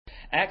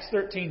Acts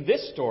 13,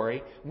 this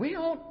story, we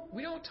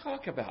don't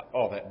talk about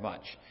all that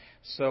much.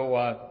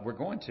 So we're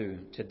going to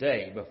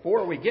today.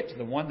 Before we get to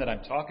the one that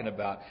I'm talking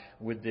about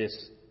with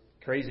this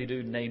crazy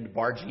dude named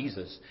Bar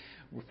Jesus,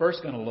 we're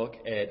first going to look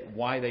at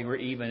why they were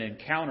even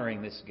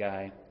encountering this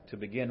guy to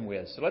begin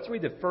with. So let's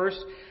read the first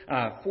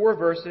 4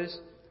 verses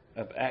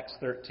of Acts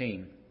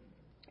 13.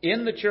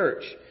 In the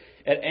church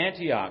at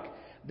Antioch,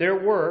 there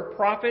were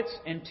prophets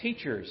and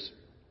teachers: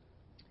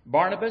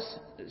 Barnabas,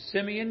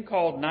 Simeon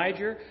called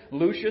Niger,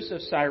 Lucius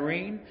of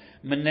Cyrene,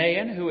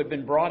 Manaen, who had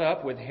been brought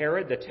up with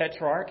Herod the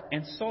Tetrarch,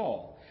 and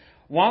Saul.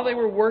 While they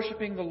were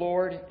worshiping the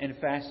Lord and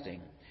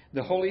fasting,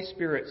 the Holy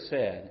Spirit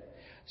said,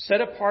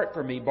 "Set apart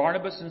for me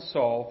Barnabas and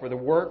Saul for the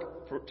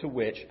work to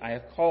which I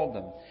have called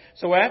them."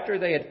 So after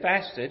they had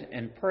fasted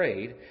and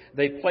prayed,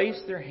 they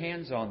placed their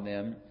hands on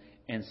them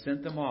and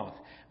sent them off.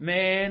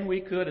 Man,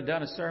 we could have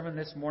done a sermon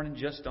this morning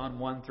just on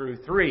 1 through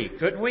 3,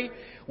 couldn't we?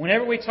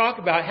 Whenever we talk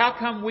about how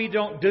come we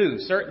don't do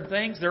certain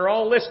things, they're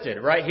all listed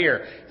right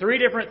here. 3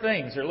 different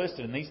things are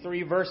listed in these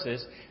 3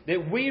 verses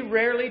that we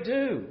rarely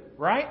do,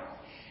 right?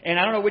 And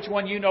I don't know which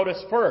one you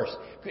notice first.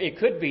 It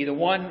could be the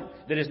one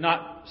that is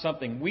not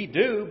something we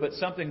do, but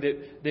something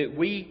that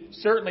we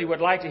certainly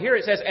would like to hear.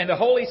 It says, "And the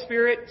Holy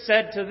Spirit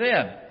said to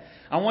them."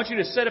 I want you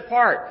to set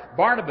apart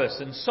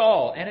Barnabas and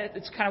Saul. And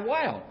it's kind of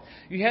wild.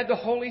 You had the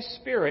Holy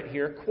Spirit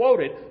here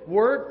quoted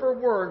word for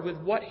word with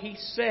what He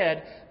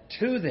said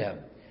to them.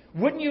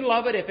 Wouldn't you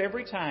love it if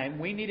every time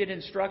we needed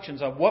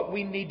instructions on what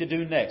we need to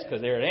do next?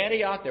 Because they're at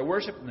Antioch, they're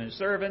worshiping, they're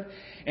serving,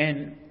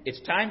 and it's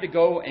time to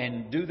go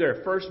and do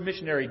their first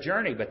missionary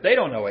journey, but they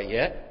don't know it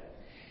yet.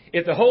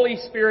 If the Holy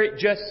Spirit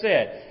just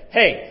said,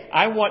 "Hey,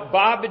 I want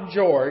Bob and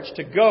George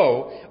to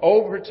go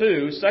over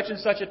to such and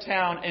such a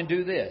town and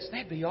do this,"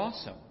 that'd be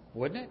awesome,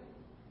 wouldn't it?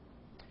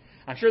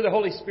 I'm sure the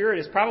Holy Spirit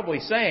is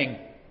probably saying,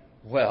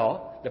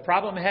 "Well, the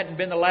problem hadn't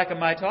been the lack of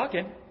my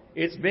talking.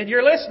 It's been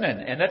your listening."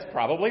 And that's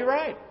probably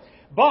right.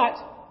 But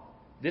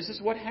this is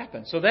what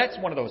happened. So that's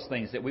one of those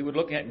things that we would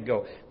look at and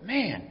go,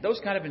 man, those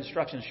kind of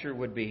instructions sure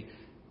would be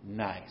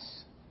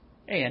nice.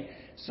 And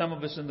some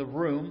of us in the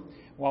room,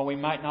 while we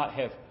might not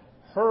have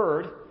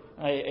heard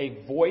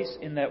a voice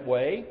in that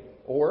way,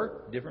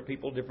 or different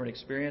people, different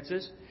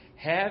experiences,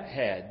 have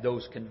had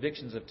those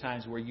convictions of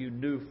times where you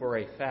knew for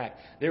a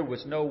fact there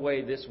was no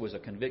way this was a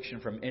conviction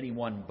from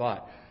anyone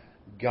but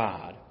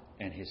God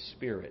and His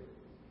Spirit.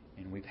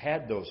 And we've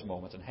had those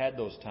moments and had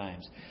those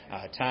times.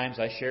 Times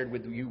I shared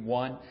with you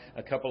one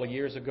a couple of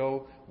years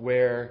ago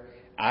where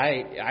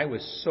I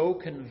was so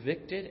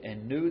convicted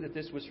and knew that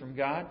this was from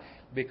God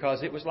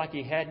because it was like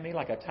He had me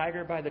like a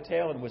tiger by the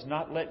tail and was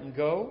not letting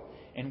go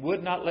and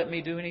would not let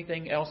me do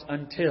anything else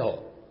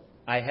until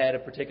I had a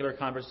particular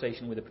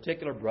conversation with a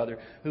particular brother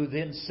who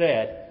then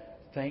said,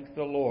 "Thank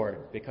the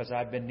Lord because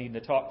I've been needing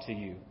to talk to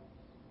you."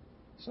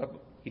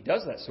 So He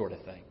does that sort of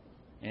thing.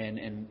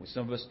 And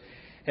some of us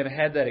have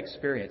had that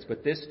experience.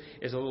 But this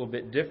is a little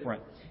bit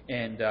different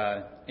and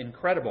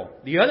incredible.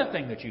 The other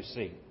thing that you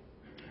see,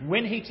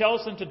 when He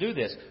tells them to do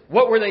this,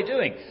 what were they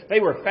doing? They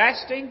were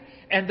fasting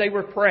and they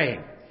were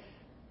praying.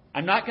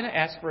 I'm not going to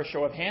ask for a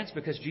show of hands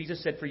because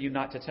Jesus said for you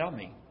not to tell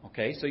me.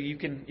 Okay, so you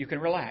can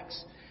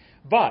relax.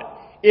 But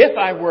if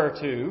I were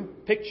to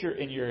picture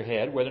in your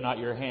head whether or not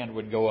your hand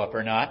would go up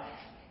or not,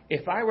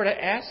 if I were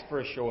to ask for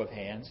a show of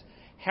hands,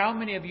 how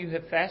many of you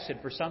have fasted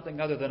for something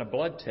other than a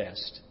blood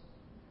test?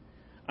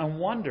 I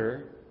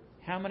wonder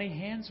how many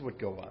hands would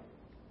go up.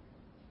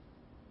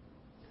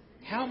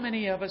 How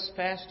many of us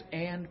fast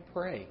and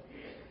pray?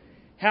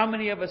 How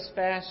many of us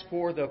fast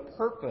for the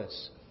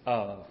purpose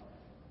of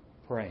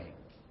praying?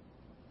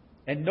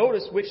 And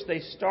notice which they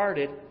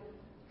started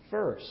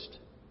first.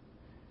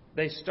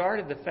 They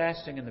started the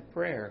fasting and the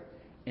prayer,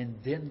 and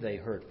then they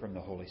heard from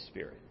the Holy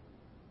Spirit.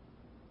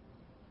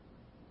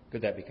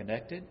 Could that be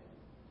connected?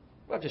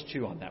 Well, just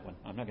chew on that one.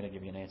 I'm not going to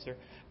give you an answer,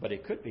 but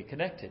it could be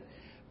connected.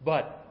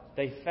 But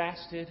they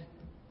fasted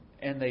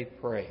and they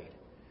prayed.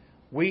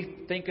 We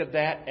think of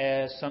that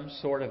as some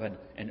sort of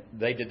and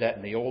they did that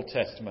in the Old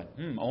Testament.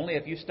 Only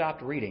if you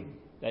stopped reading.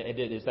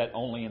 Is that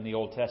only in the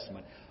Old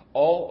Testament?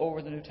 All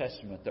over the New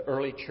Testament, the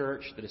early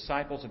church, the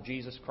disciples of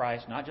Jesus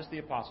Christ, not just the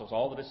apostles,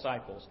 all the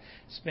disciples,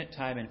 spent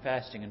time in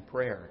fasting and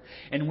prayer.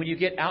 And when you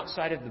get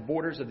outside of the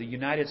borders of the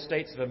United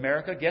States of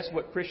America, guess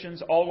what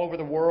Christians all over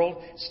the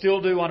world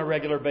still do on a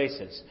regular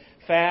basis?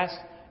 Fast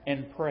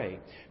and pray.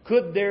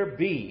 Could there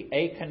be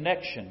a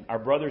connection? Our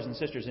brothers and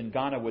sisters in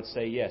Ghana would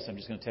say yes. I'm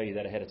just going to tell you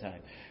that ahead of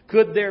time.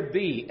 Could there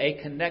be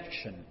a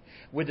connection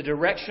with the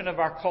direction of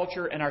our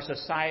culture and our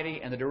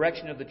society and the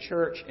direction of the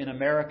church in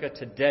America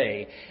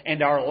today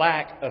and our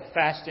lack of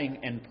fasting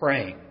and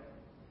praying?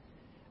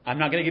 I'm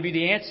not going to give you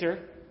the answer.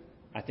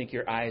 I think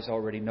your eyes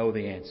already know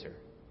the answer.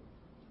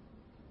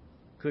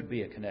 Could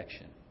be a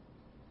connection.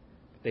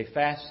 They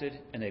fasted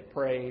and they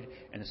prayed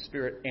and the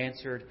Spirit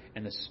answered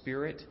and the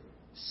Spirit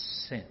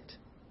sent.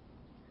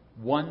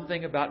 One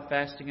thing about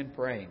fasting and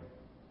praying,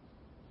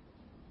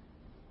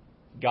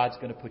 God's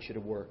going to put you to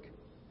work.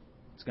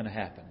 It's going to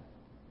happen.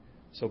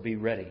 So be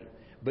ready.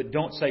 But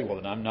don't say, well,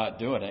 then I'm not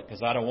doing it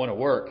because I don't want to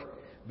work.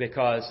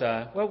 because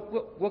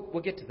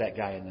we'll get to that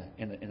guy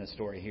in the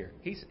story here.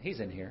 He's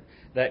in here,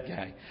 that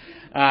guy.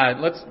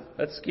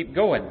 Let's keep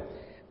going.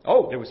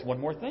 Oh, there was one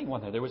more thing,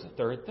 wasn't there? There was a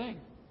third thing.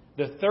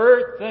 The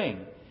third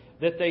thing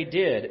that they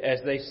did as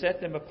they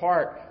set them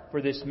apart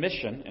for this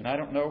mission, and I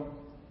don't know,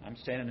 I'm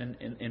standing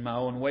in my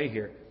own way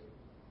here.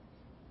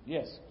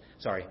 Yes,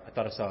 sorry, I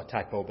thought I saw a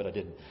typo, but I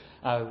didn't.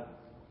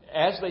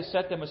 As they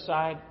set them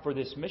aside for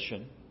this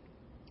mission,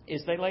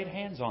 is they laid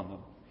hands on them.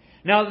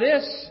 Now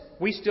this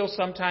we still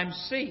sometimes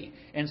see,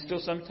 and still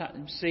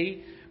sometimes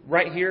see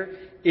right here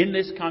in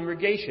this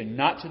congregation.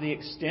 Not to the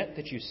extent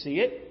that you see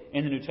it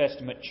in the New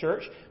Testament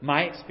church.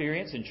 My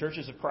experience in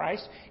churches of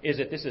Christ is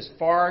that this is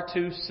far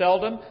too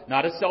seldom,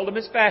 not as seldom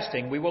as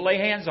fasting. We will lay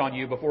hands on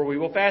you before we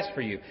will fast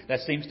for you.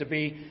 That seems to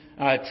be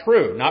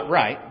true. Not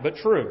right, but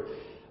true.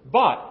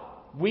 But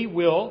we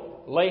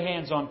will lay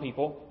hands on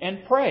people and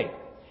pray.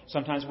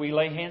 Sometimes we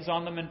lay hands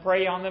on them and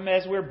pray on them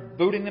as we're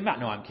booting them out.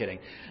 No, I'm kidding.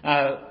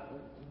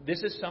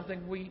 This is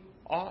something we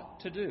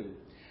ought to do.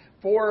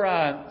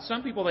 For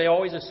some people, they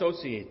always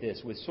associate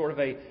this with sort of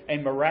a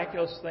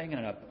miraculous thing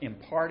and an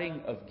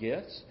imparting of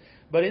gifts.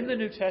 But in the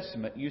New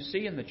Testament, you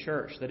see in the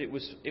church that it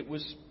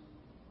was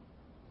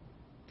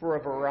for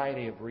a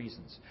variety of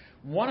reasons.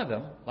 One of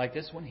them, like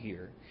this one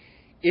here,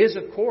 is,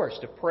 of course,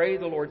 to pray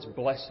the Lord's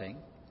blessing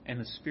and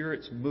the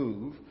Spirit's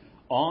move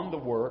on the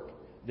work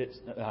that,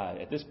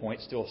 at this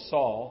point, still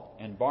Saul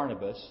and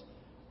Barnabas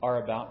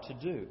are about to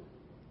do.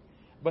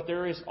 But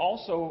there is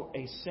also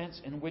a sense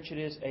in which it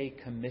is a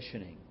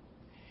commissioning.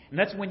 And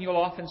that's when you'll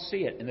often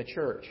see it in the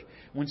church.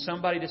 When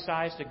somebody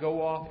decides to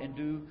go off and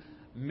do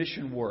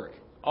mission work,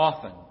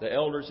 often the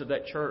elders of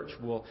that church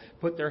will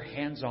put their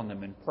hands on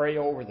them and pray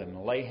over them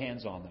and lay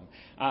hands on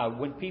them.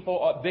 When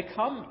people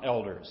become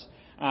elders,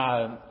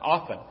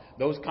 often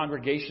those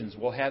congregations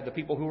will have the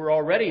people who are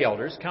already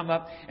elders come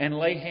up and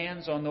lay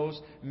hands on those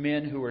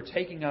men who are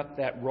taking up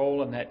that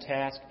role and that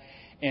task,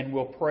 and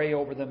will pray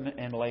over them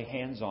and lay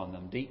hands on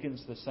them.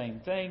 Deacons, the same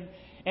thing,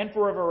 and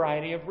for a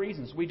variety of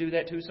reasons. We do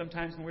that too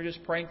sometimes when we're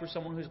just praying for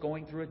someone who's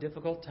going through a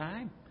difficult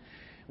time.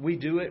 We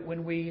do it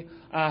when we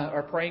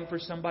are praying for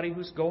somebody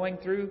who's going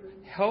through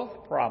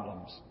health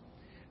problems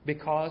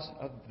because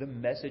of the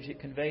message it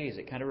conveys.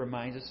 It kind of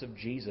reminds us of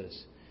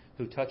Jesus,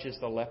 who touches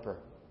the leper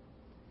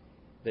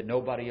that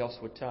nobody else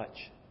would touch.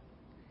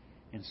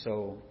 And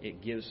so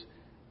it gives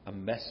a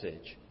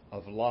message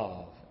of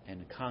love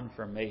and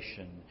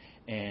confirmation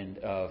and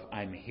of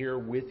I'm here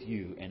with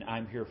you and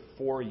I'm here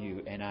for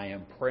you and I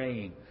am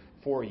praying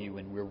for you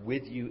and we're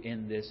with you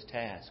in this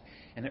task.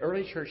 And the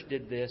early church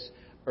did this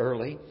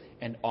early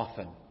and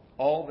often,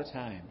 all the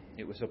time.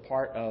 It was a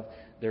part of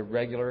their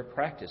regular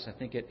practice. I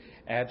think it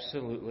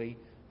absolutely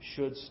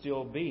should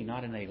still be,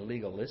 not in a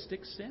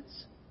legalistic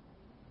sense,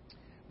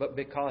 but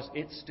because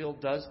it still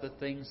does the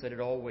things that it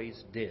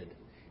always did.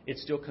 It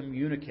still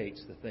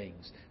communicates the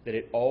things that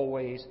it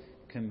always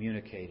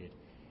communicated.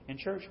 In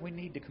church, we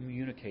need to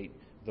communicate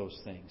those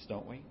things,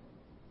 don't we?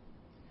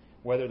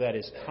 Whether that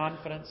is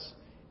confidence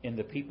in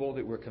the people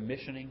that we're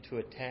commissioning to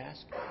a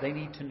task, they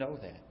need to know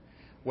that.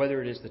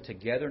 Whether it is the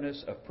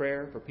togetherness of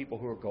prayer for people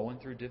who are going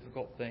through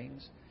difficult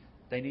things,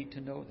 they need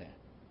to know that.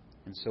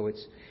 And so it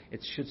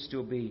should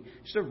still be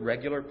just a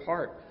regular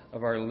part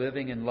of our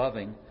living and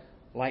loving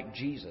like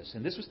Jesus.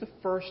 And this was the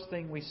first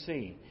thing we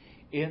see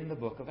in the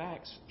book of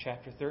Acts,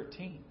 chapter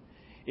 13,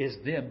 is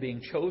them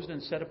being chosen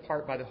and set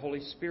apart by the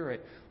Holy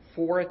Spirit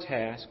for a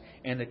task,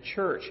 and the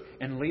church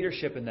and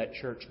leadership in that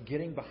church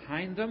getting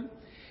behind them,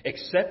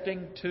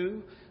 accepting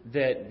too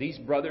that these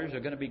brothers are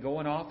going to be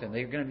going off and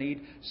they're going to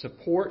need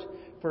support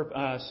for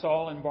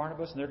Saul and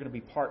Barnabas, and they're going to be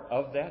part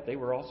of that. They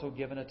were also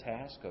given a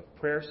task of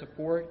prayer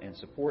support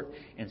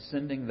in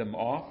sending them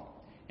off,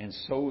 and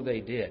so they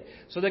did.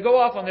 So they go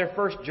off on their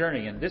first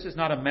journey, and this is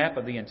not a map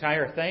of the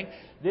entire thing.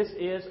 This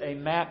is a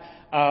map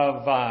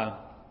of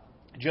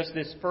just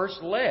this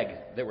first leg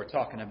that we're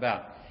talking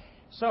about.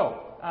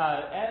 So,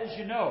 as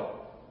you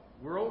know,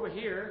 we're over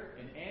here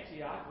in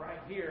Antioch, right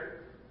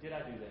here. Did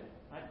I do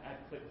that? I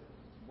clicked.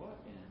 What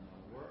in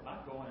the world?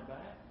 I'm going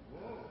back.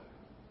 Whoa.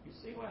 You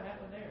see what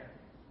happened there?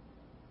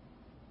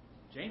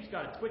 James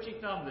got a twitchy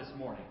thumb this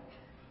morning.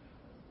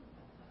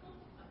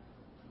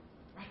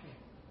 Right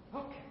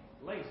there. Okay.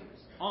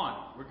 Lasers.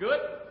 On. We're good?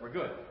 We're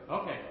good.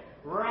 Okay.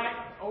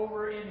 Right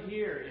over in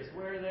here is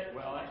where they...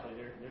 Well, actually,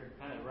 they're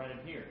kind of right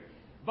in here.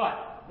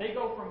 But they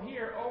go from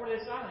here over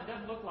this island. It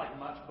doesn't look like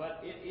much,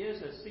 but it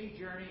is a sea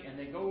journey, and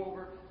they go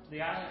over to the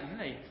island, and then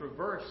they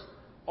traverse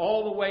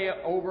all the way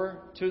over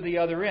to the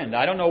other end.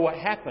 I don't know what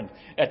happened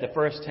at the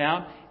first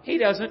town. He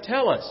doesn't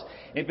tell us.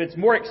 If it's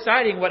more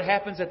exciting what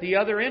happens at the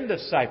other end of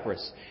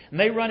Cyprus. And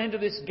they run into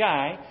this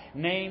guy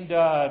named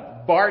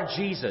Bar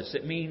Jesus.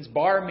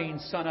 Bar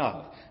means son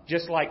of.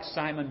 Just like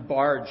Simon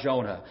Bar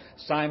Jonah.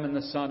 Simon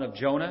the son of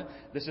Jonah.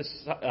 This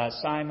is not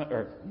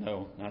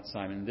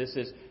Simon. This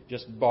is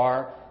just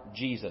Bar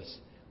Jesus.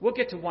 We'll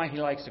get to why he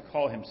likes to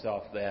call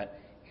himself that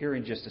here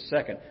in just a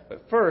second.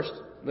 But first,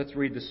 let's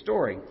read the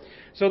story.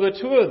 So the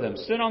two of them,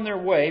 sent on their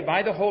way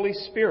by the Holy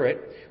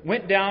Spirit,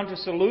 went down to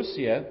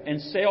Seleucia and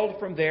sailed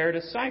from there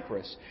to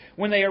Cyprus.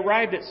 When they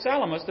arrived at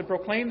Salamis, they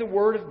proclaimed the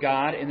word of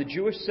God in the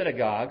Jewish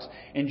synagogues,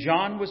 and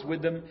John was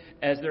with them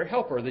as their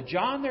helper. The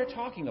John they're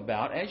talking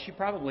about, as you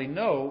probably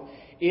know,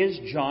 is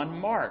John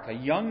Mark, a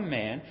young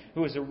man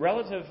who is a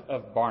relative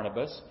of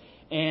Barnabas,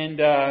 and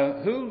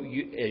who,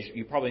 as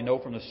you probably know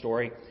from the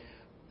story,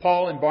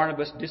 Paul and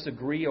Barnabas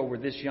disagree over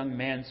this young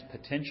man's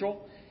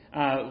potential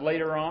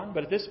later on.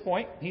 But at this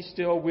point, he's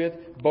still with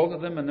both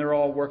of them, and they're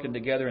all working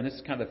together. And this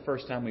is kind of the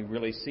first time we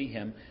really see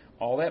him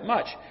all that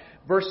much.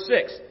 Verse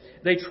 6,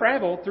 they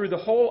traveled through the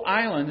whole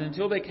island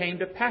until they came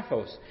to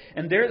Paphos.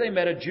 And there they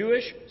met a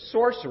Jewish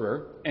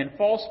sorcerer and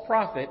false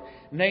prophet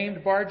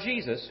named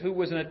Bar-Jesus, who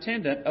was an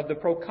attendant of the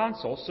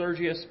proconsul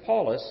Sergius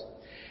Paulus.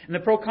 And the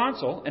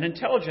proconsul, an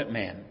intelligent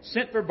man,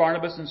 sent for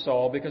Barnabas and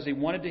Saul because he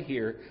wanted to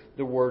hear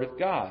the word of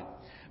God.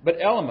 But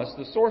Elymas,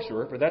 the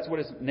sorcerer, for that's what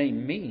his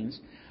name means,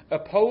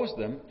 opposed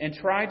them and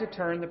tried to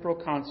turn the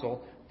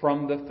proconsul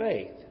from the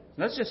faith.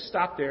 Let's just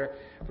stop there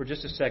for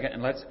just a second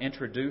and let's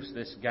introduce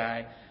this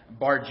guy,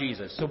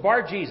 Bar-Jesus. So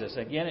Bar-Jesus,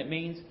 again, it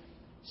means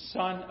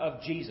son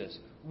of Jesus.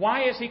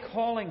 Why is he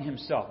calling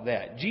himself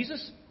that?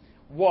 Jesus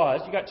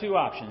was, you got two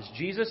options.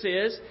 Jesus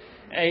is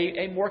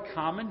a more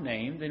common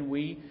name than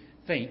we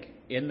think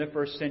in the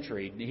first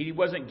century. He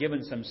wasn't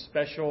given some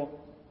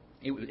special,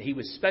 he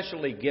was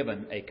specially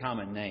given a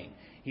common name.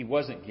 He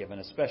wasn't given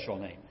a special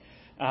name.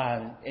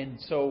 And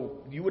so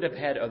you would have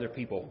had other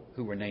people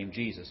who were named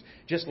Jesus.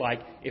 Just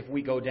like if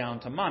we go down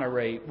to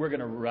Monterey, we're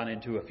going to run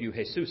into a few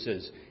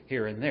Jesuses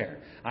here and there.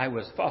 I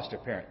was foster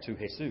parent to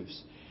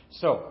Jesus.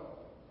 So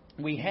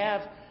we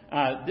have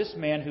this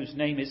man whose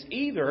name is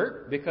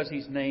either because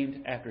he's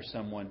named after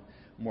someone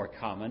more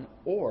common,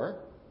 or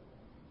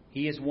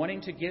he is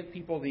wanting to give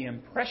people the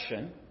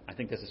impression, I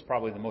think this is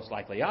probably the most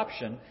likely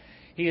option,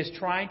 he is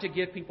trying to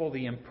give people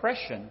the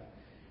impression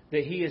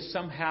that he is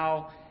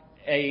somehow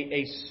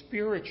a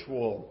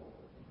spiritual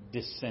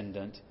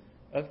descendant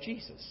of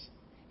Jesus.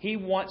 He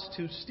wants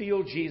to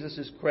steal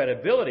Jesus'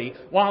 credibility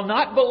while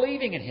not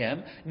believing in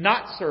Him,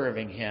 not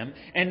serving Him,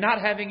 and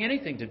not having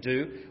anything to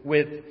do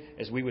with,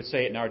 as we would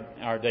say it in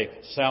our day,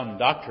 sound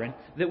doctrine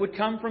that would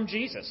come from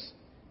Jesus.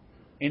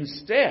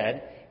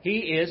 Instead, he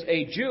is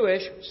a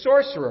Jewish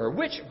sorcerer,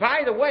 which,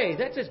 by the way,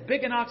 that's as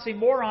big an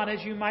oxymoron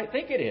as you might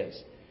think it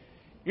is.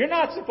 You're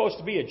not supposed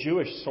to be a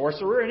Jewish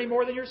sorcerer any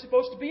more than you're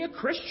supposed to be a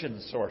Christian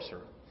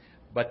sorcerer.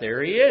 But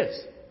there he is.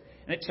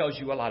 And it tells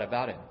you a lot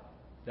about him,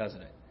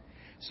 doesn't it?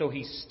 So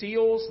he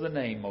steals the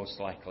name, most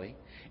likely,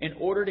 in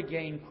order to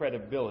gain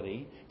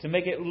credibility, to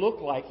make it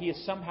look like he has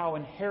somehow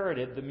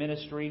inherited the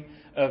ministry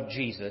of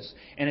Jesus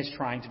and is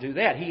trying to do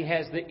that. He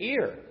has the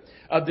ear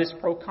of this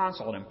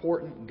proconsul, an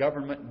important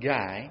government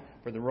guy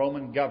for the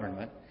Roman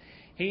government.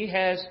 He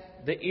has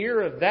the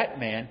ear of that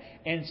man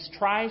and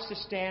tries to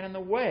stand in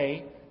the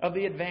way of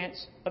the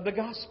advance of the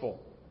gospel.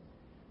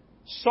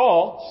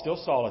 Saul,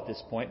 still Saul at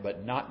this point,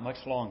 but not much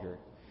longer,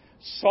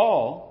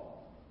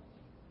 Saul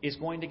is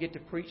going to get to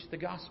preach the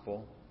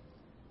gospel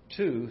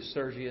to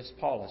Sergius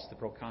Paulus, the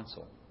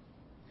proconsul.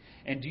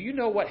 And do you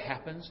know what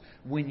happens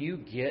when you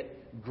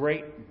get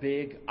great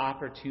big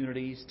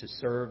opportunities to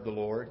serve the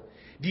Lord?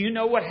 Do you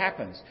know what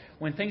happens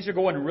when things are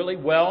going really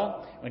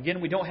well? Again,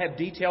 we don't have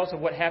details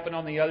of what happened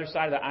on the other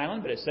side of the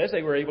island, but it says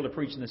they were able to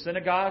preach in the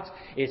synagogues.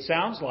 It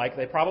sounds like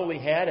they probably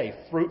had a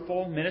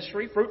fruitful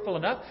ministry, fruitful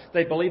enough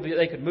they believed that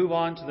they could move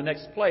on to the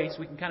next place.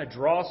 We can kind of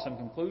draw some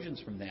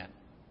conclusions from that.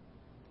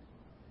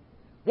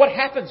 What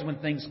happens when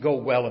things go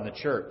well in the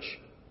church?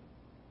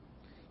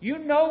 You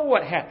know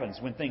what happens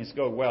when things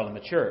go well in the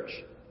church.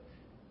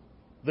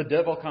 The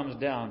devil comes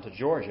down to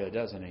Georgia,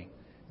 doesn't he?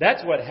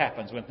 That's what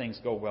happens when things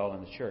go well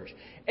in the church.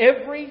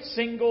 Every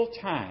single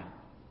time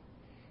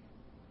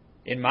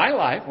in my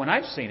life, when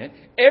I've seen it,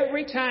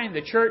 every time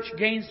the church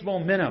gains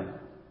momentum,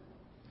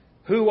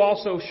 who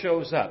also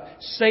shows up?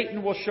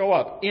 Satan will show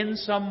up in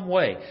some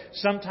way.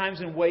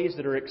 Sometimes in ways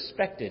that are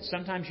expected.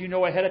 Sometimes you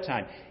know ahead of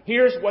time.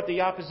 Here's what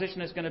the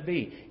opposition is going to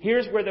be.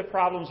 Here's where the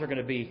problems are going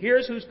to be.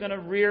 Here's who's going to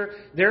rear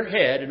their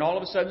head and all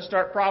of a sudden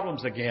start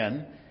problems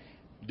again,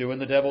 doing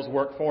the devil's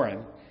work for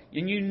him.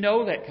 And you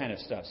know that kind of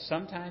stuff.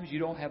 Sometimes you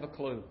don't have a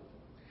clue.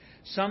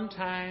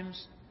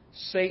 Sometimes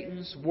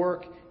Satan's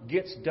work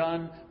gets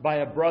done by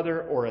a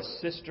brother or a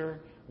sister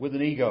with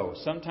an ego.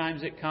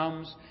 Sometimes it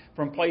comes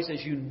from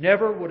places you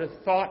never would have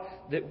thought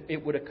that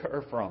it would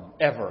occur from,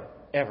 ever.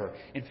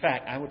 In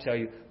fact, I will tell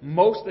you,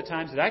 most of the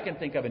times that I can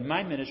think of in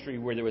my ministry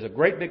where there was a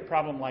great big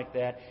problem like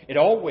that, it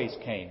always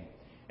came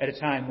at a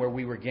time where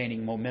we were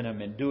gaining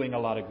momentum and doing a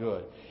lot of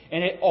good.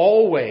 And it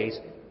always,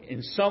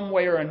 in some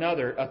way or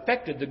another,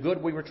 affected the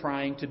good we were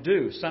trying to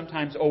do.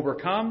 Sometimes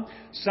overcome.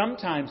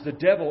 Sometimes the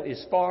devil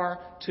is far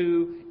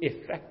too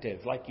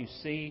effective, like you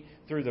see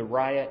through the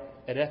riot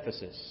at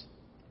Ephesus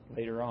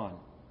later on.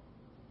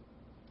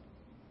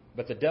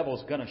 But the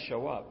devil's going to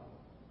show up.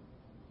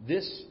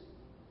 This,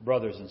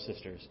 brothers and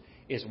sisters,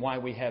 is why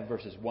we have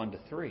verses 1 to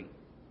 3.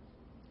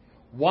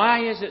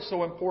 Why is it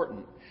so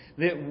important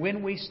that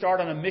when we start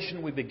on a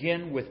mission, we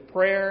begin with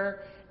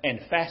prayer and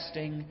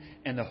fasting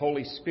and the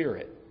Holy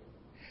Spirit?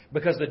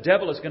 Because the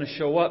devil is going to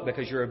show up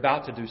because you're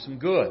about to do some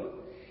good.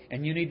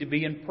 And you need to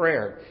be in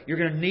prayer. You're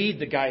going to need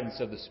the guidance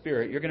of the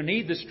Spirit. You're going to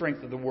need the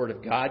strength of the Word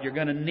of God. You're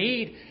going to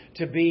need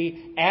to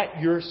be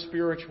at your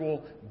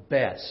spiritual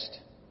best.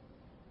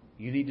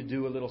 You need to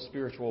do a little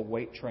spiritual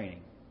weight training.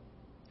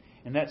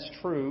 And that's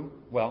true,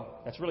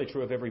 well, that's really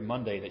true of every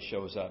Monday that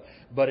shows up.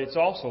 But it's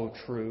also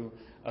true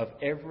of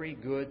every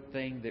good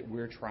thing that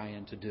we're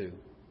trying to do.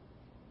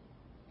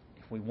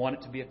 If we want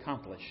it to be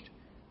accomplished,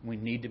 we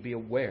need to be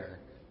aware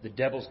the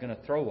devil's going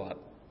to throw up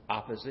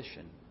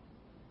opposition.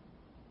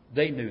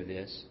 They knew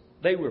this.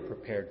 They were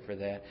prepared for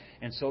that.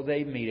 And so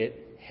they meet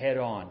it head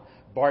on.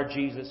 Bar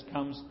Jesus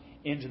comes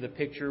into the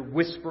picture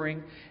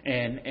whispering.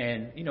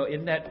 And you know,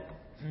 isn't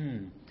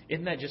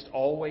that just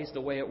always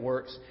the way it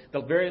works?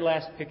 The very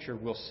last picture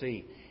we'll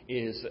see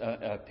is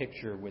a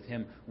picture with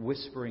him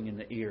whispering in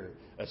the ear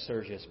of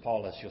Sergius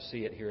Paulus. You'll see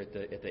it here at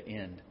the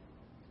end.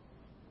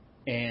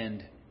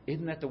 And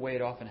isn't that the way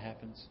it often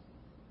happens?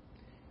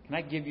 Can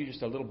I give you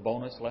just a little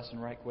bonus lesson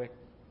right quick?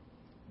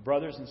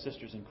 Brothers and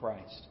sisters in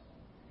Christ,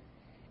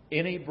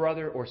 any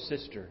brother or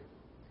sister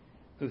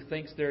who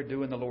thinks they're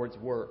doing the Lord's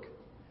work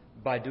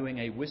by doing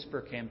a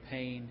whisper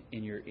campaign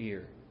in your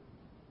ear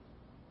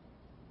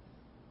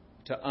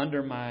to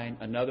undermine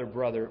another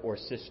brother or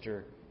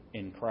sister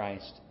in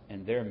Christ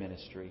and their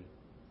ministry,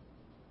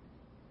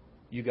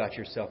 you got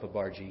yourself a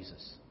Bar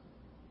Jesus.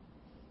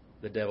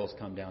 The devil's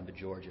come down to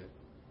Georgia.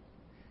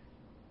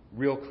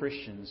 Real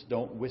Christians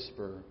don't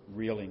whisper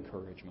real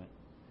encouragement.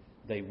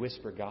 They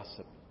whisper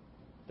gossip.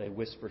 They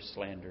whisper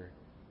slander.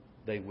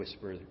 They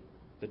whisper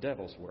the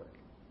devil's work.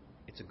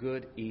 It's a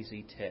good,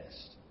 easy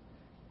test.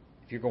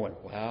 If you're going,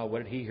 wow,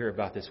 what did he hear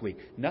about this week?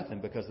 Nothing,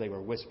 because they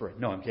were whispering.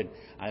 No, I'm kidding.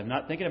 I'm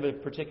not thinking of a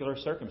particular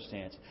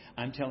circumstance.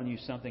 I'm telling you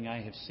something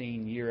I have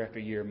seen year after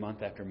year,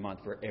 month after month,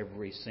 for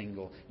every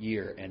single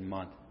year and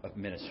month of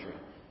ministry.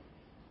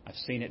 I've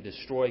seen it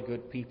destroy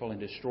good people and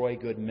destroy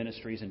good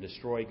ministries and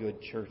destroy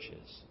good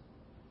churches.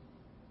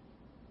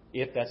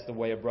 If that's the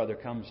way a brother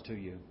comes to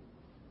you,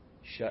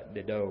 shut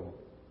the door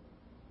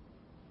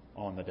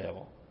on the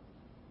devil.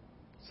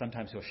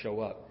 Sometimes he'll show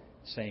up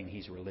saying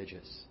he's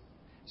religious.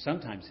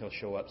 Sometimes he'll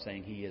show up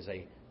saying he is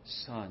a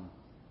son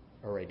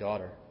or a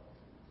daughter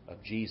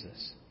of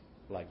Jesus,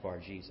 like Bar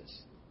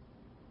Jesus.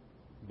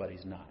 But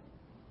he's not.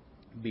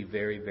 Be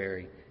very,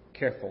 very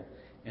careful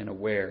and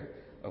aware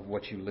of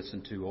what you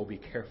listen to. Oh, be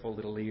careful,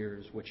 little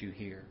ears, what you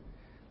hear.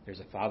 There's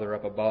a Father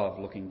up above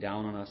looking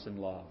down on us in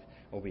love.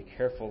 Oh, be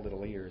careful,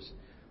 little ears,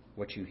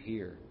 what you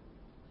hear.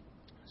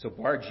 So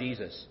Bar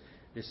Jesus,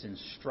 this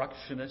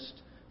instructionist,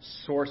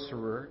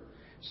 sorcerer,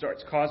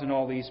 starts causing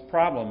all these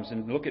problems.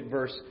 And look at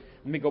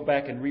let me go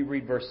back and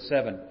reread verse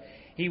 7.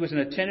 He was an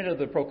attendant of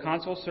the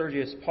proconsul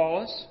Sergius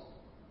Paulus.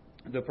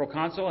 The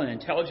proconsul, an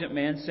intelligent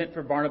man, sent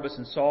for Barnabas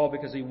and Saul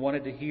because he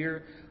wanted to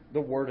hear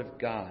the word of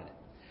God.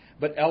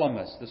 But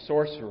Elymas, the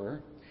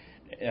sorcerer,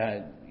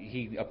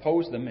 he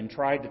opposed them and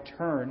tried to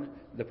turn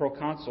the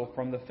proconsul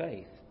from the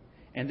faith.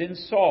 And then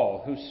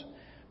Saul,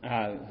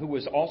 who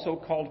was also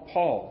called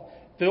Paul,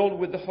 filled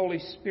with the Holy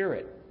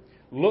Spirit,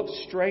 looked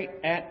straight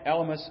at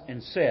Elymas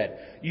and said,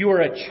 "You are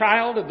a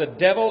child of the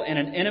devil and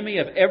an enemy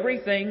of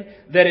everything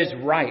that is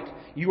right.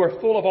 You are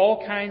full of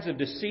all kinds of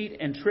deceit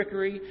and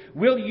trickery.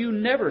 Will you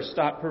never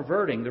stop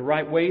perverting the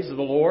right ways of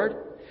the Lord?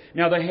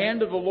 Now the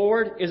hand of the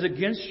Lord is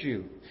against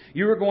you.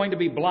 You are going to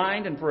be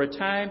blind, and for a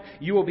time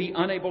you will be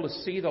unable to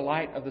see the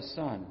light of the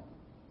sun."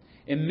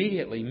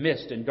 Immediately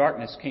mist and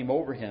darkness came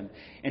over him,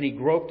 and he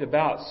groped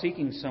about,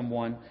 seeking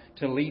someone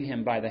to lead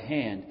him by the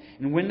hand.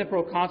 And when the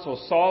proconsul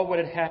saw what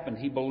had happened,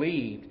 he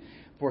believed,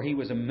 for he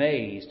was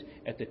amazed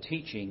at the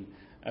teaching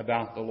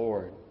about the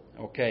Lord.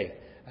 Okay,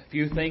 a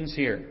few things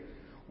here.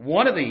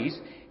 One of these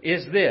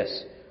is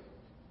this.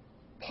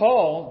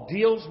 Paul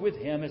deals with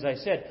him, as I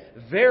said,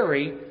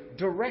 very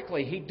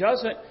directly. He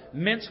doesn't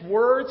mince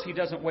words. He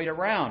doesn't wait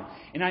around.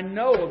 And I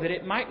know that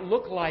it might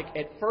look like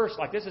at first,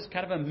 like this is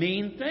kind of a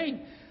mean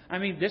thing. I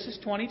mean, this is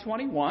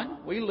 2021.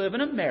 We live in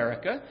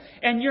America.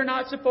 And you're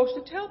not supposed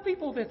to tell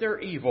people that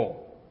they're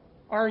evil.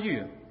 Are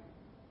you?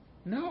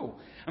 No.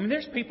 I mean,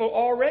 there's people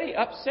already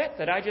upset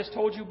that I just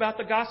told you about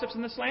the gossips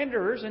and the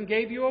slanderers and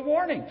gave you a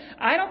warning.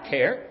 I don't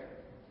care.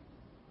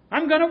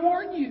 I'm going to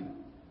warn you.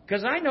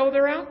 Because I know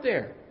they're out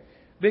there.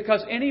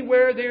 Because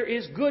anywhere there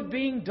is good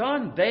being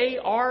done, they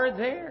are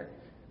there.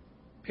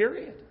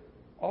 Period.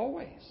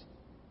 Always.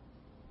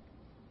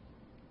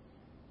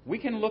 We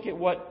can look at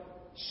what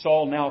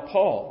Saul, now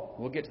Paul,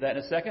 we'll get to that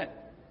in a second.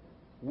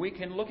 We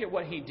can look at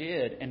what he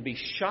did and be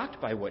shocked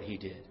by what he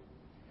did.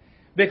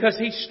 Because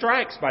he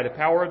strikes by the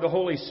power of the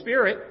Holy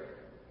Spirit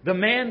the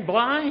man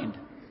blind.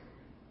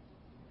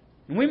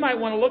 And we might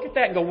want to look at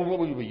that and go,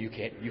 well, you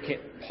can't.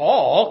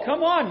 Paul,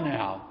 come on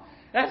now.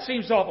 That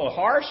seems awful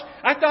harsh.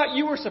 I thought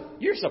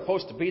you're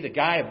supposed to be the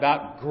guy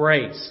about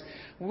grace.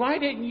 Why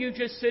didn't you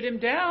just sit him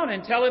down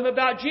and tell him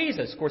about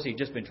Jesus? Of course, he'd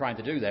just been trying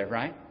to do that,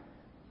 right?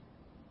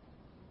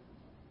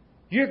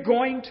 You're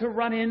going to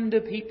run into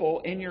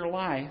people in your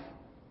life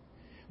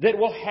that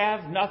will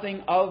have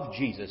nothing of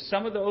Jesus.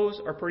 Some of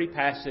those are pretty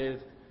passive.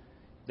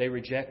 They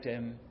reject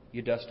Him.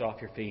 You dust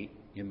off your feet.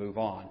 You move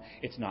on.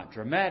 It's not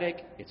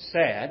dramatic. It's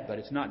sad, but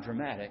it's not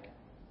dramatic.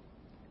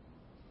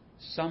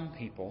 Some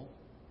people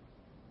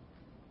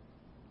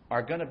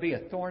are going to be a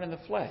thorn in the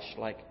flesh,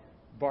 like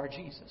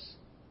Bar-Jesus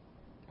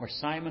or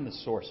Simon the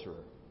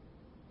sorcerer,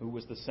 who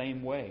was the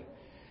same way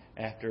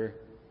after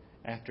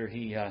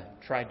he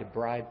tried to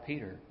bribe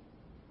Peter.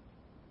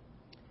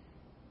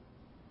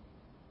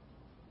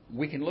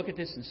 We can look at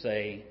this and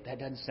say, that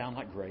doesn't sound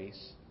like grace.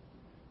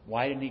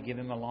 Why didn't He give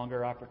him a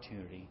longer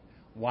opportunity?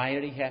 Why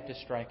did He have to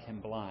strike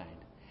him blind?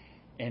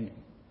 And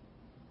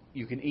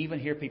you can even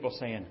hear people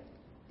saying,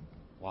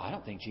 well, I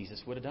don't think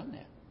Jesus would have done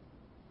that.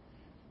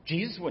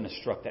 Jesus wouldn't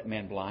have struck that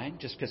man blind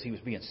just because he was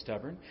being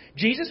stubborn.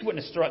 Jesus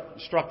wouldn't have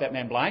struck that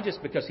man blind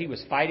just because he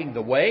was fighting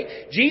the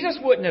way. Jesus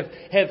wouldn't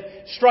have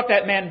struck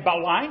that man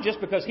blind just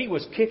because he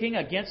was kicking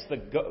against the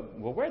goads.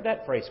 Well, where'd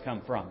that phrase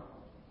come from?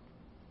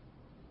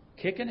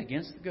 Kicking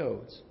against the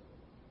goads.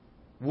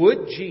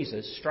 Would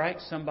Jesus strike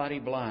somebody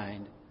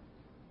blind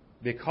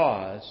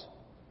because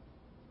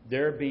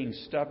they're being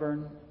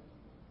stubborn,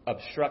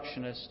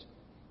 obstructionist,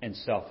 and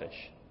selfish?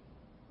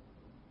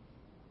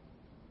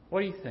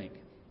 What do you think?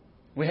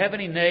 We have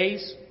any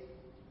nays?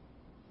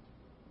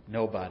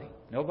 Nobody.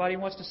 Nobody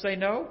wants to say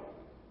no?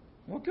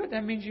 Well, good.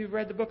 That means you've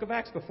read the book of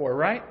Acts before,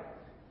 right?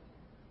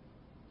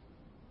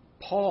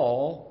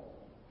 Paul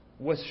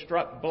was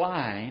struck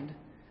blind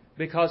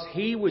because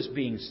he was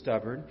being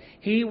stubborn.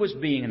 He was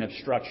being an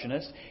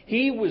obstructionist.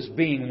 He was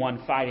being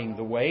one fighting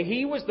the way.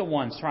 He was the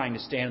one trying to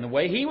stand in the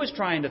way. He was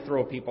trying to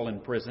throw people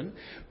in prison.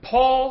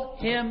 Paul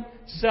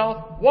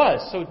himself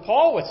was. So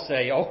Paul would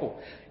say, oh,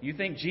 you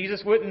think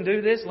Jesus wouldn't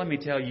do this? Let me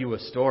tell you a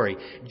story.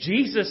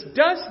 Jesus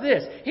does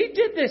this. He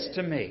did this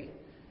to me.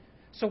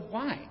 So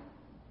why?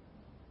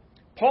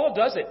 Paul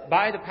does it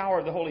by the power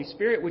of the Holy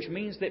Spirit, which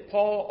means that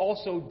Paul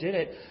also did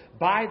it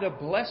by the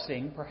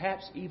blessing,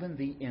 perhaps even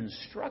the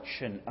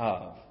instruction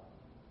of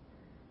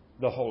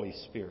the Holy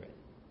Spirit.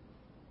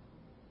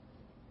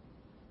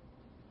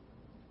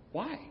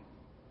 Why?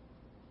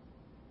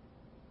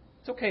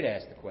 It's okay to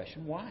ask the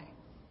question, why?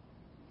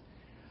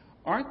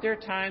 Aren't there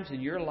times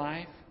in your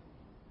life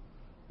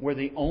where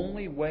the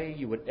only way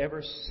you would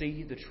ever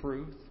see the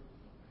truth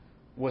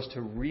was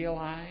to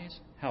realize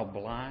how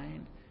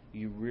blind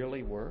you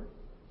really were?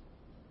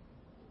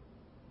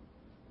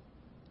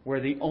 Where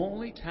the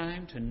only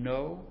time to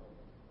know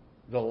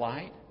the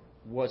light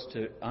was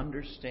to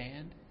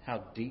understand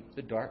how deep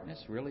the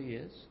darkness really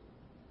is?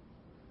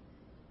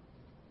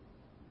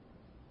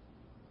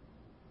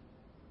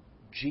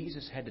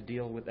 Jesus had to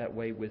deal with that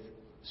way with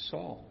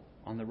Saul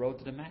on the road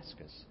to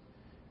Damascus.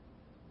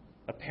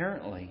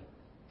 Apparently,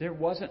 there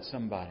wasn't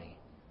somebody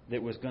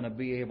that was going to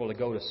be able to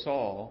go to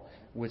Saul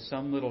with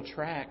some little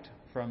tract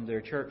from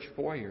their church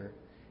foyer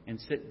and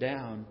sit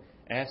down,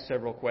 ask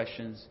several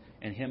questions,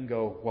 and him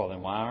go, well,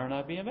 then why aren't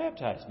I being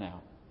baptized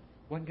now?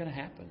 Wasn't going to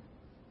happen.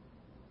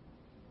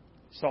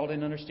 Saul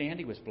didn't understand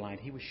he was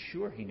blind. He was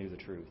sure he knew the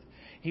truth.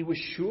 He was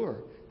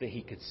sure that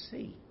he could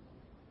see.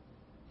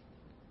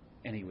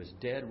 And he was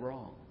dead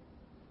wrong.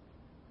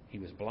 He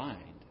was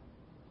blind.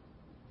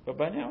 But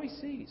by now he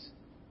sees.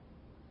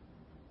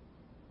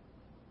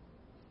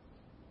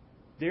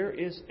 There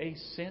is a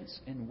sense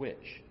in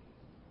which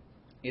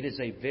it is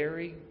a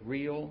very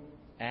real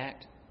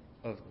act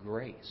of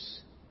grace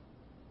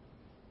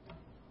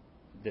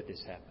that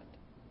this happened.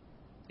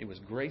 It was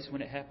grace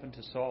when it happened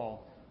to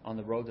Saul on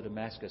the road to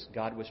Damascus.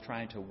 God was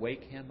trying to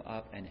wake him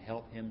up and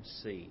help him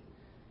see.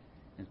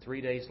 And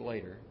 3 days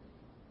later,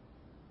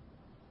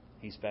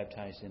 he's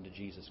baptized into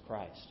Jesus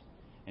Christ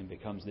and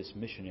becomes this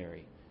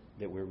missionary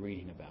that we're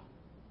reading about.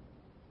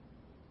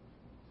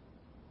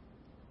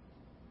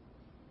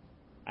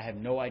 I have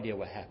no idea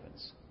what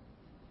happens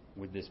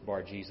with this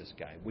Bar-Jesus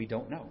guy. We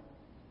don't know.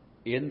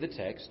 In the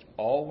text,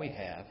 all we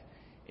have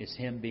is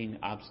him being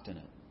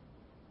obstinate.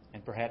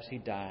 And perhaps he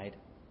died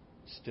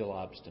still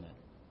obstinate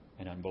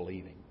and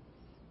unbelieving.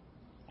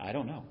 I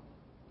don't know.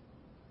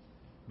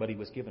 But he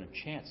was given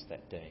a chance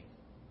that day.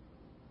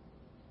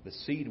 The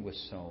seed was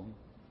sown,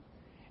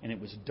 and it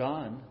was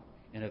done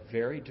in a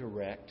very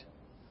direct,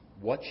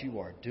 what you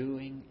are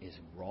doing is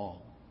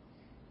wrong,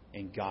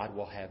 and God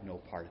will have no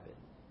part of it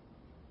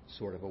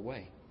sort of a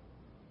way.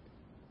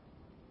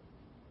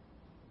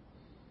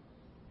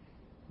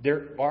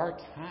 There are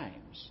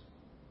times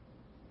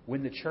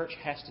when the church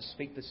has to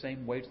speak the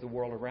same way to the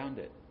world around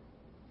it.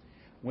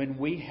 When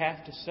we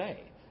have to say,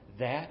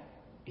 that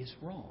is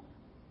wrong.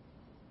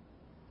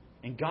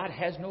 And God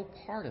has no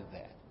part of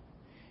that.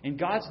 And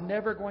God's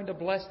never going to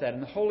bless that.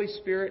 And the Holy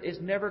Spirit is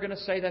never going to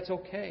say that's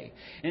okay.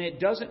 And it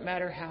doesn't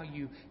matter how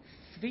you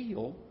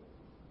feel.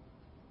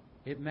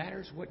 It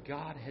matters what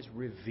God has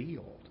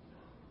revealed.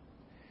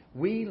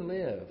 We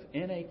live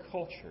in a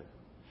culture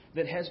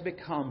that has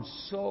become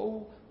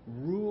so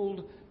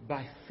ruled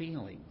by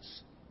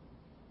feelings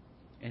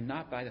and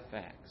not by the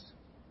facts.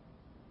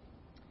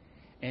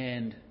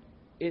 And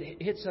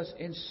it hits us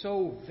in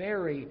so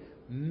very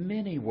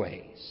many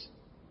ways.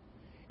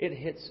 It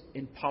hits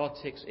in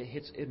politics, it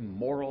hits in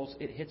morals,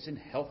 it hits in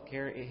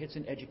healthcare, it hits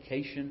in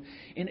education,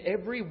 in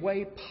every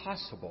way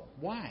possible.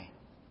 Why?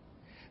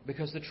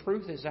 Because the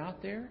truth is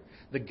out there.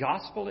 The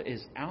gospel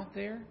is out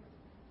there.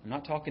 I'm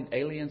not talking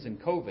aliens and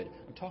COVID.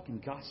 I'm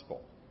talking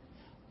gospel.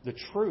 The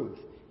truth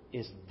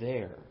is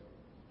there.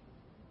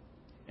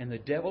 And the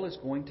devil is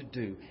going to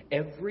do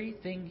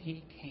everything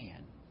he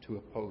can to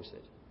oppose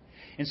it.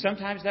 And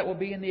sometimes that will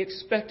be in the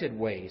expected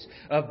ways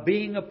of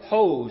being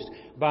opposed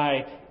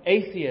by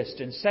atheists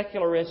and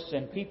secularists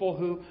and people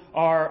who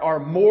are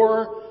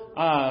more,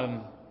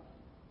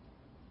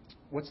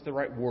 what's the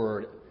right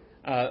word,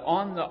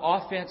 on the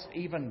offense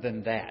even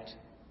than that.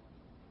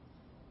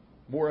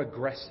 More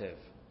aggressive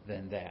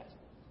than that.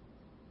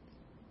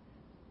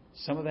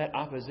 Some of that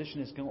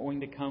opposition is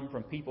going to come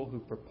from people who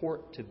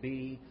purport to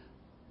be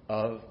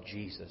of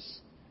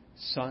Jesus.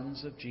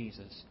 Sons of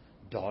Jesus,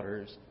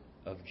 daughters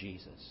of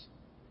Jesus.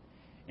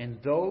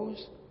 And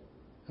those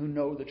who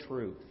know the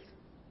truth,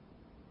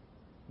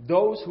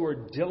 those who are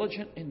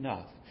diligent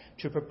enough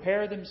to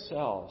prepare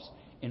themselves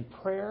in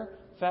prayer,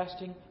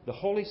 fasting, the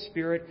Holy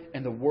Spirit,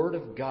 and the Word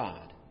of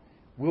God,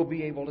 will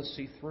be able to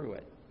see through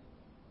it.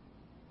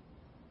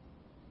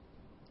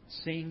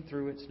 Seeing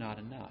through it's not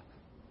enough.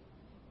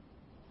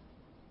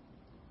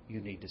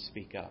 You need to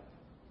speak up.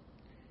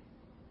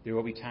 There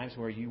will be times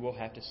where you will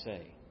have to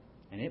say,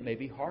 and it may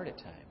be hard at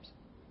times.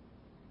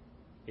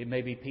 It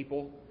may be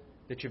people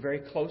that you're very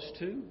close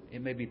to.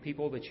 It may be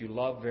people that you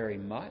love very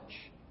much.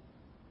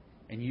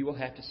 And you will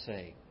have to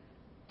say,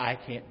 I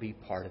can't be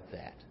part of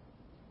that.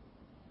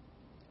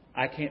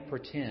 I can't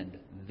pretend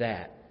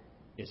that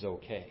is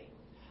okay.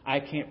 I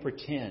can't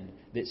pretend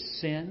that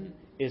sin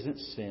isn't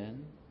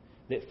sin,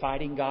 that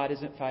fighting God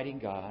isn't fighting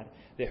God,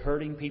 that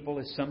hurting people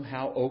is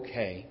somehow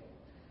okay.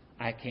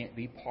 I can't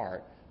be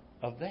part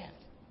of that.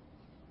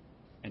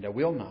 And I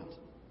will not.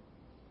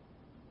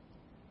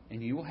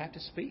 And you will have to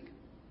speak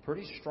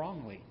pretty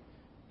strongly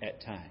at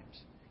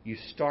times. You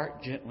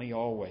start gently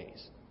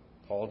always.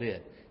 Paul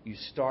did. You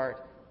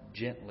start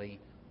gently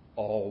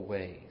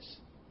always.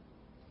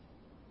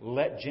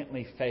 Let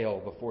gently fail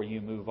before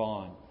you move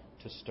on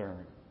to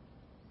stern.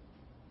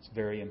 It's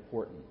very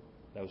important.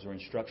 Those are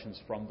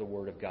instructions from the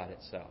Word of God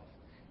itself.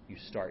 You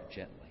start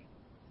gently.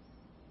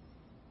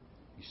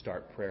 You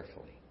start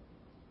prayerfully.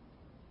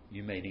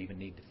 You may even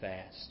need to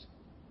fast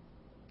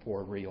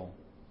for real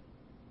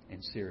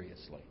and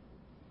seriously.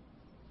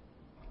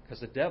 Because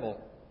the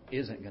devil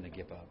isn't going to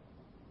give up.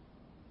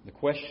 The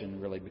question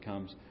really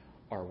becomes,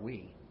 are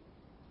we?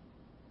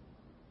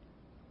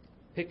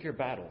 Pick your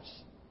battles.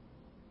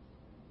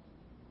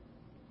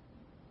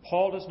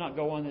 Paul does not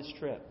go on this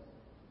trip.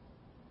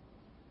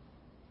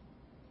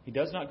 He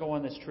does not go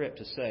on this trip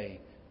to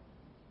say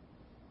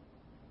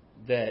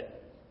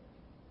that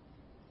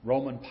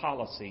Roman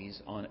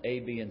policies on A,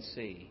 B, and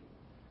C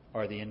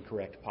are the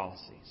incorrect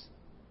policies.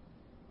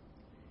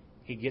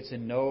 He gets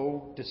in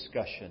no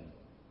discussion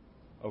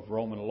of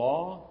Roman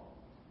law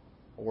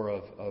or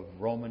of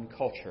Roman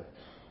culture.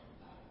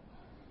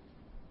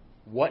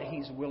 What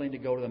he's willing to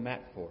go to the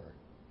mat for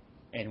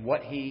and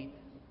what he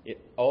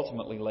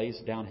ultimately lays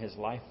down his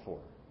life for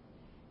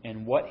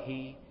and what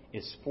he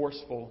is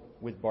forceful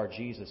with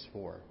Bar-Jesus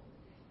for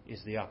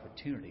is the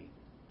opportunity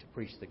to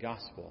preach the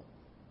gospel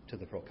to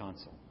the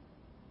proconsul.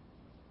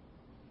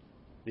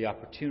 The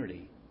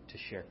opportunity to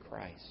share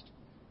Christ,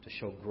 to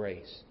show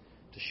grace,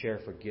 to share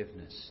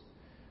forgiveness,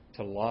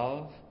 to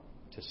love,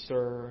 to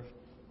serve,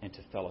 and to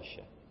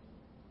fellowship.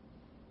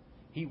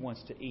 He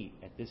wants to eat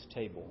at this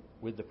table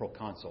with the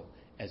proconsul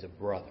as a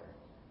brother.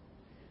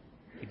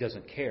 He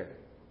doesn't care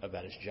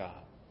about his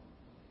job.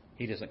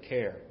 He doesn't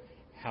care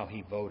how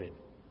he voted.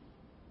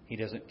 He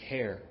doesn't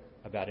care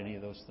about any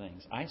of those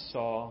things. I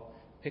saw,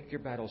 pick your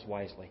battles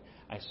wisely,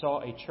 I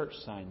saw a church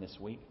sign this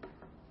week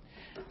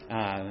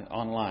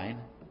online,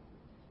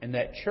 and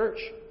that church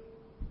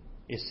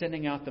is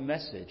sending out the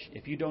message,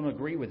 if you don't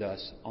agree with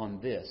us on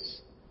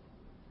this,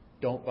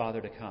 don't bother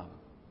to come.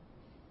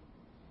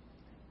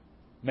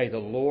 May the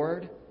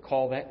Lord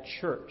call that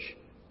church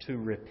to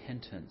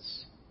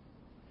repentance,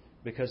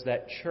 because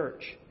that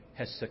church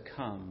has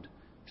succumbed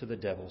to the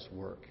devil's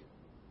work.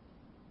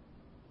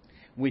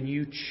 When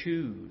you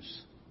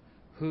choose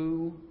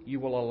who you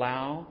will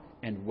allow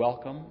and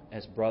welcome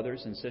as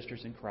brothers and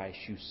sisters in Christ,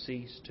 you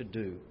cease to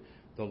do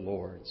the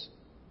Lord's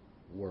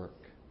work.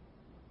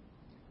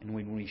 And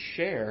when we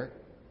share,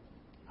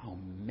 oh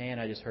man,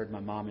 I just heard my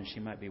mom and she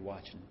might be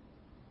watching.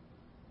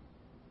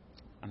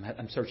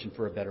 I'm searching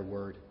for a better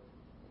word.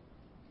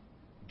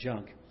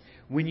 Junk.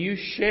 When you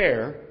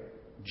share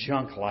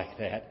junk like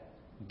that,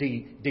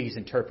 Dee's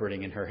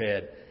interpreting in her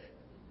head.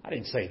 I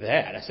didn't say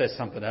that. I said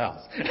something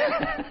else.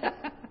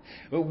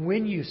 But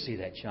when you see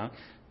that junk,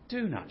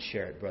 do not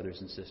share it,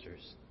 brothers and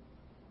sisters.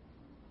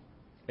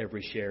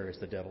 Every share is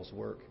the devil's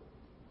work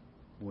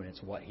when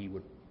it's what he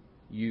would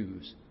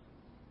use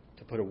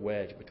to put a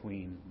wedge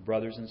between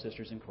brothers and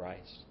sisters in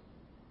Christ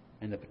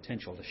and the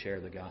potential to share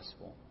the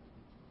gospel.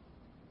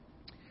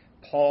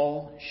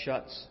 Paul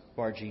shuts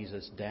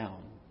Bar-Jesus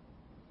down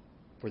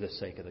for the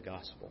sake of the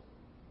gospel.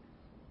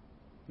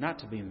 Not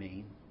to be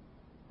mean.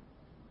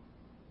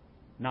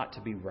 Not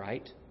to be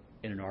right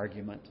in an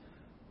argument.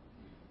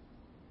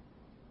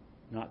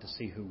 Not to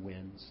see who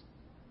wins.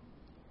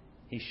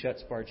 He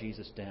shuts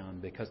Bar-Jesus down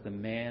because the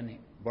man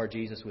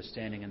Bar-Jesus was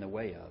standing in the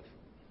way of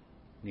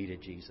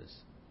needed Jesus.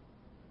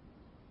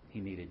 He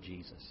needed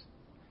Jesus.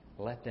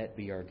 Let that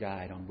be our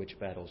guide on which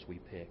battles we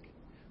pick.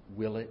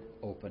 Will it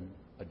open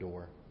a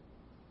door?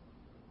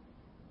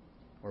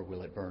 Or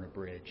will it burn a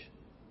bridge?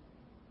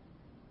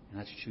 And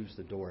let's choose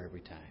the door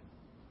every time.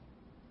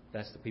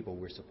 That's the people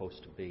we're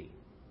supposed to be.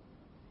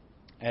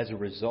 As a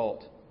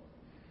result,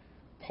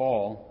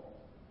 Paul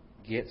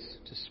gets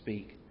to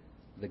speak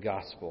the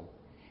gospel.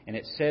 And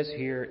it says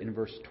here in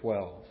verse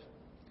 12,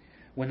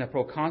 when the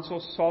proconsul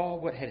saw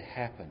what had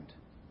happened,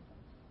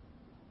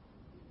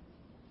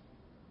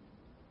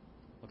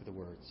 look at the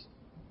words.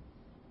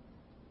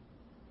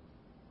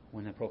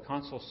 When the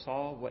proconsul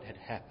saw what had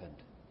happened,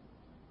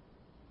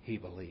 he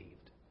believed.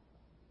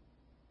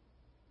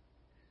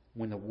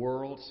 When the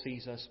world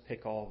sees us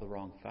pick all the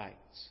wrong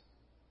fights,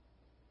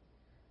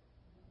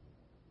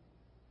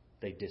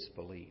 they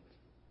disbelieve.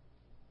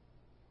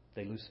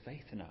 They lose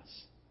faith in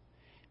us.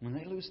 When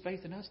they lose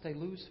faith in us, they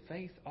lose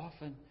faith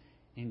often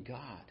in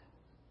God.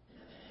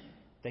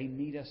 They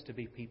need us to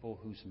be people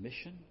whose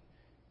mission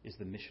is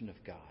the mission of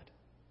God,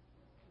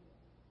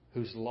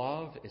 whose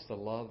love is the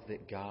love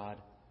that God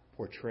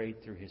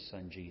portrayed through His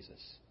Son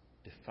Jesus,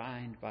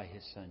 defined by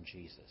His Son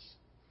Jesus,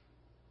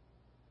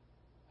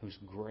 whose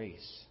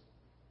grace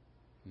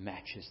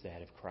matches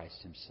that of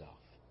Christ Himself.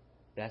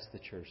 That's the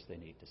church they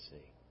need to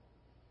see.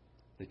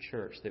 The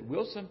church that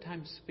will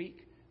sometimes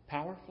speak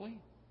powerfully,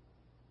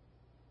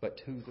 but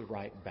to the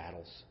right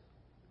battles,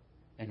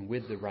 and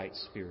with the right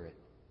spirit,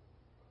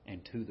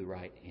 and to the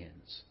right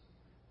ends.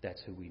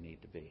 That's who we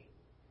need to be.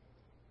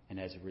 And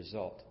as a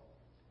result,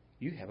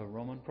 you have a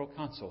Roman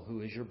proconsul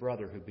who is your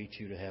brother who beat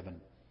you to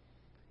heaven.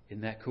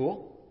 Isn't that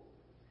cool?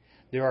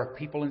 There are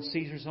people in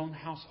Caesar's own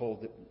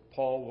household that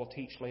Paul will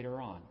teach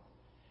later on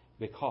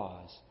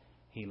because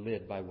he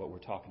lived by what we're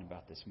talking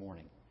about this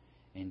morning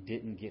and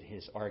didn't get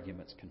his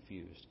arguments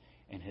confused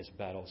and his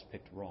battles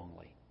picked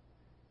wrongly.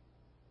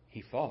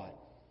 He fought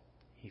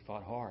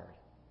hard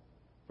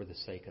for the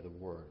sake of the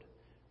Word,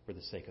 for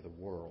the sake of the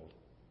world,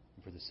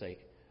 and for the sake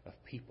of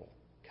people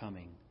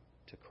coming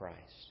to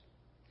Christ.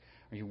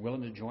 Are you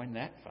willing to join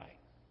that fight?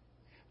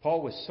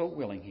 Paul was so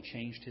willing, he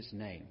changed his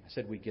name. I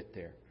said we'd get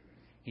there.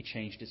 He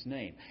changed his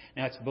name.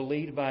 Now, it's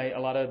believed by a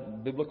lot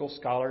of biblical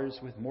scholars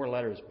with more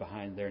letters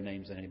behind their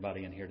names than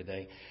anybody in here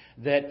today,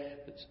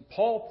 that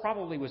Paul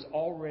probably was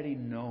already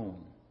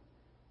known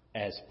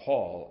as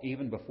Paul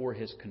even before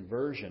his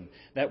conversion.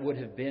 That would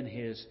have been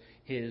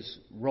his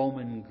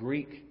Roman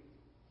Greek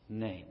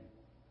name.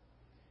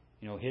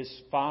 You know, his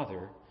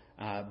father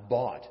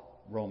bought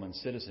Roman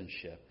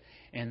citizenship.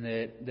 And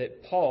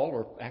that Paul,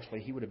 or actually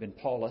he would have been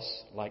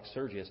Paulus, like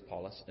Sergius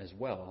Paulus as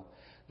well,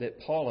 that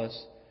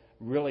Paulus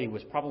really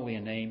was probably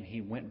a name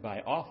he went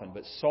by often,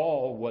 but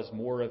Saul was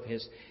more of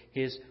his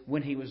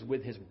when he was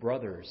with his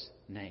brother's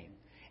name.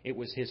 It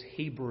was his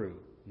Hebrew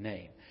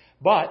name.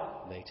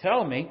 But they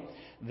tell me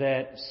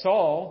that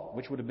Saul,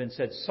 which would have been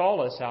said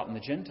Saulus out in the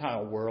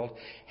Gentile world,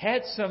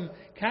 had some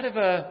kind of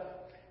a,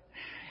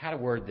 how to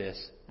word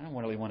this? I don't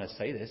really want to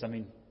say this. I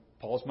mean,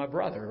 Paul's my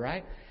brother,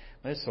 right?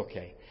 But it's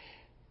okay.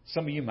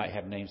 Some of you might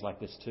have names like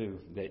this too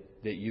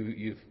that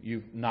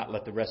you've not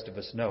let the rest of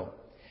us know.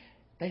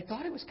 They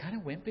thought it was kind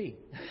of wimpy.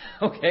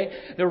 Okay?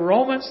 The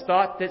Romans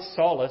thought that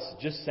Saulus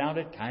just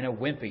sounded kind of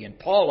wimpy and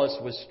Paulus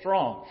was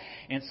strong.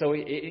 And so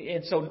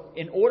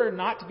in order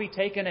not to be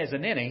taken as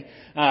an innie,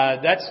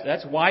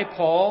 that's why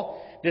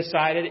Paul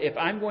decided, if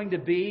I'm going to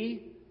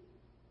be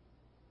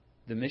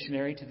the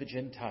missionary to the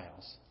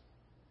Gentiles,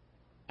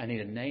 I need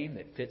a name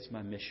that fits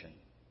my mission.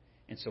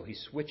 And so he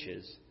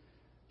switches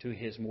to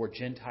his more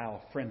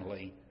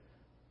Gentile-friendly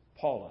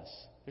Paulus.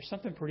 There's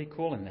something pretty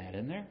cool in that,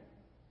 isn't there?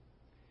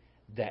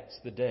 That's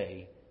the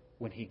day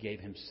when he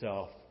gave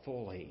himself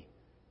fully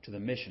to the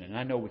mission. And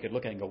I know we could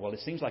look at it and go, well,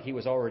 it seems like he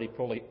was already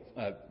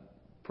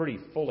pretty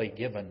fully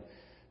given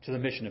to the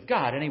mission of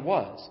God, and he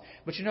was.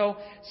 But you know,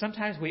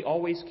 sometimes we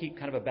always keep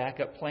kind of a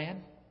backup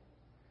plan,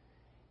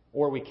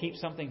 or we keep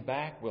something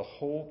back, we'll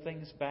hold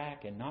things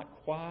back and not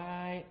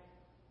quite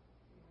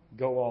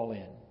go all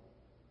in.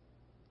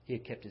 He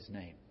had kept his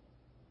name.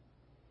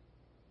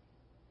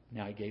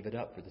 Now he gave it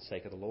up for the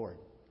sake of the Lord.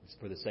 It's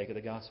for the sake of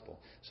the gospel,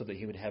 so that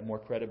he would have more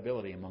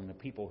credibility among the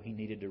people he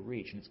needed to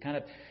reach. And it's kind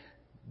of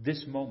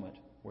this moment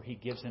where he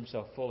gives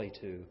himself fully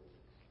to,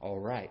 all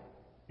right,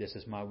 this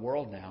is my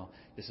world now.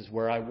 This is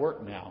where I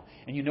work now.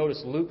 And you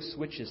notice Luke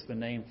switches the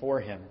name for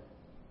him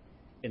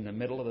in the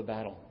middle of the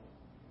battle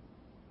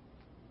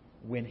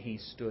when he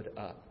stood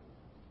up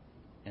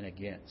and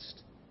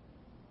against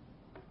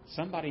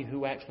somebody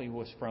who actually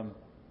was from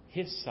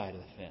his side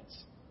of the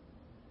fence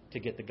to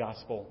get the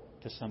gospel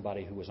to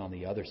somebody who was on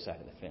the other side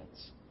of the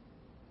fence.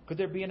 Could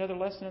there be another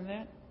lesson in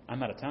that?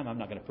 I'm out of time. I'm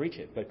not going to preach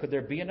it. But could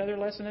there be another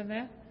lesson in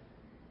that?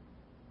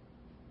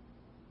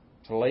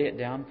 To lay it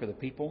down for the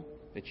people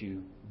that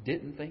you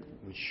didn't think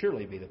would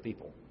surely be the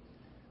people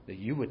that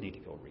you would need to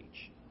go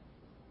reach?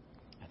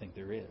 I think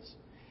there is.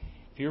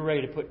 If you're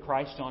ready to put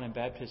Christ on in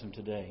baptism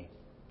today,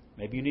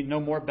 maybe you need to know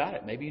more about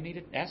it. Maybe you need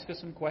to ask us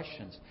some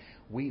questions.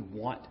 We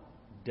want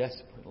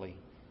desperately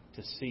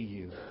to see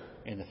you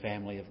in the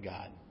family of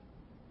God.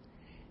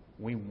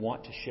 We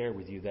want to share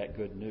with you that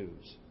good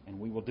news. And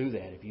we will do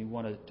that. If you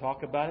want to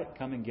talk about it,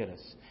 come and get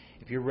us.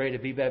 If you're ready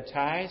to be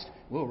baptized,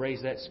 we'll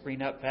raise that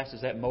screen up fast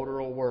as that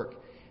motor will work,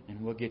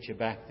 and we'll get you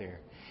back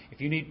there.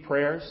 If you need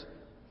prayers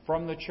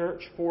from the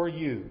church for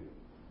you,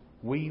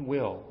 we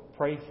will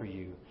pray for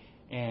you.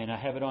 And I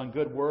have it on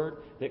good word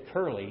that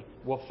Curly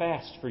will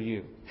fast for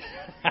you.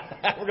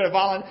 We're going to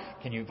volunteer.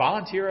 Can you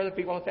volunteer other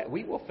people to fast?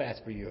 We will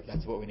fast for you if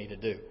that's what we need to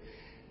do.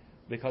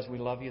 Because we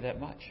love you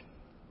that much.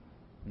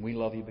 We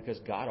love you because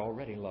God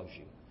already loves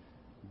you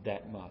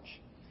that much.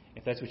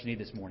 If that's what you need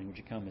this morning, would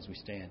you come as we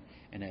stand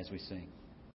and as we sing?